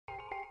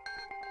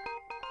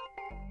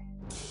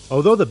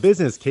Although the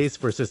business case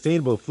for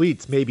sustainable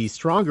fleets may be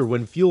stronger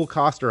when fuel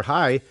costs are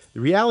high, the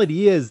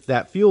reality is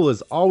that fuel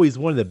is always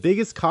one of the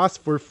biggest costs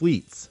for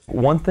fleets.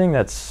 One thing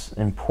that's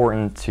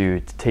important to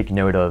take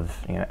note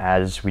of,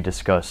 as we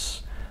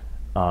discuss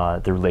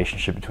the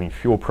relationship between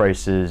fuel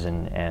prices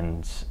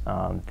and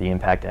the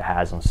impact it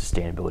has on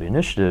sustainability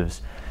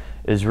initiatives,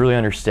 is really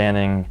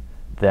understanding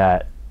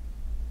that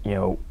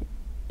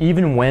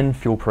even when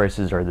fuel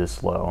prices are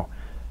this low,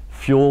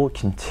 fuel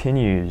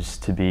continues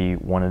to be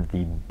one of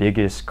the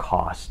biggest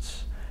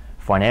costs,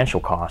 financial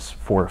costs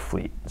for a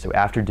fleet. So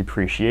after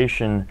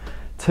depreciation,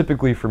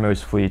 typically for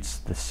most fleets,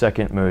 the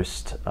second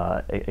most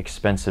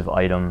expensive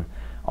item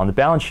on the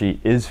balance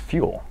sheet is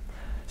fuel.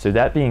 So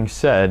that being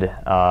said,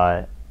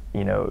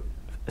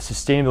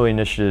 sustainability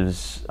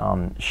initiatives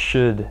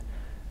should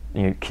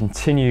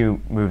continue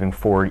moving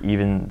forward,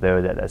 even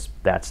though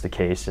that's the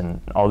case.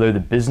 And although the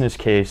business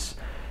case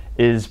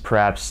is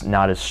perhaps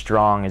not as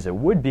strong as it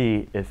would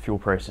be if fuel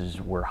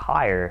prices were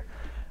higher,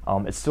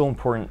 it's still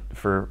important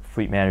for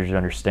fleet managers to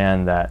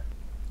understand that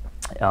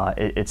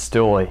it's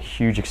still a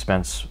huge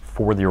expense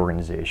for the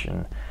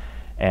organization.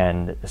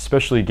 And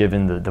especially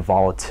given the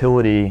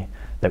volatility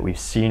that we've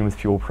seen with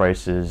fuel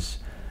prices,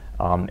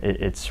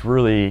 it's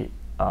really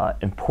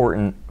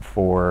important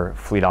for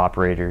fleet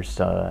operators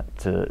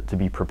to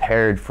be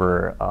prepared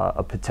for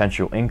a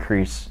potential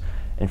increase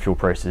in fuel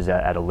prices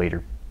at a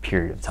later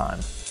period of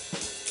time.